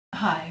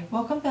Hi,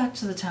 welcome back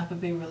to the Tampa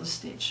Bay Real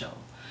Estate Show.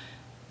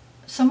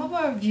 Some of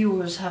our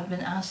viewers have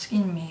been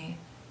asking me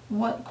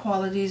what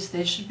qualities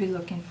they should be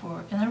looking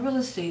for in a real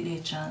estate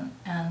agent,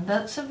 and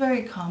that's a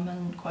very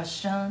common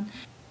question,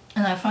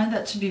 and I find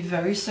that to be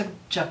very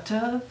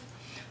subjective.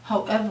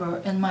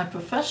 However, in my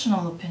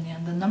professional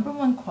opinion, the number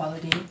one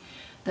quality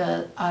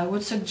that I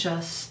would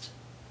suggest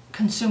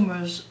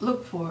consumers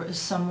look for is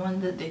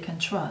someone that they can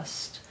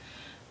trust.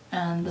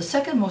 And the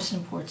second most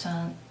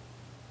important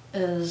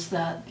is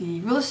that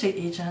the real estate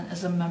agent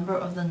is a member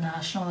of the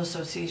National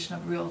Association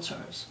of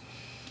Realtors.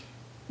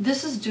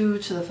 This is due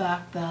to the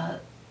fact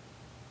that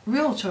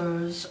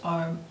realtors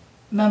are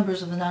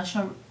members of the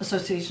National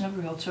Association of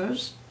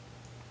Realtors,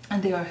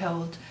 and they are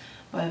held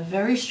by a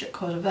very strict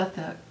code of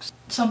ethics.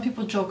 Some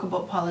people joke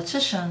about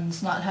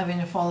politicians not having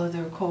to follow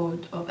their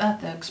code of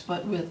ethics,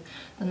 but with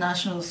the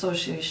National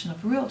Association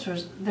of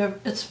Realtors,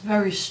 it's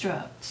very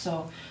strict.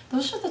 So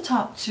those are the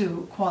top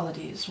two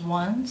qualities.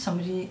 One,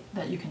 somebody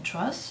that you can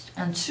trust,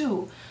 and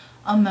two,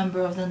 a member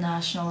of the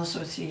National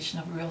Association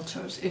of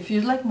Realtors. If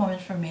you'd like more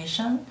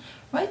information,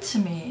 write to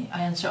me.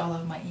 I answer all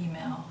of my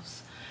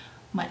emails.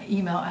 My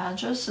email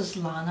address is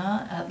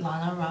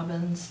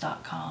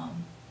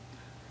lana@lanarobbins.com.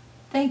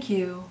 Thank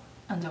you,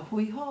 and a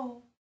hui ho.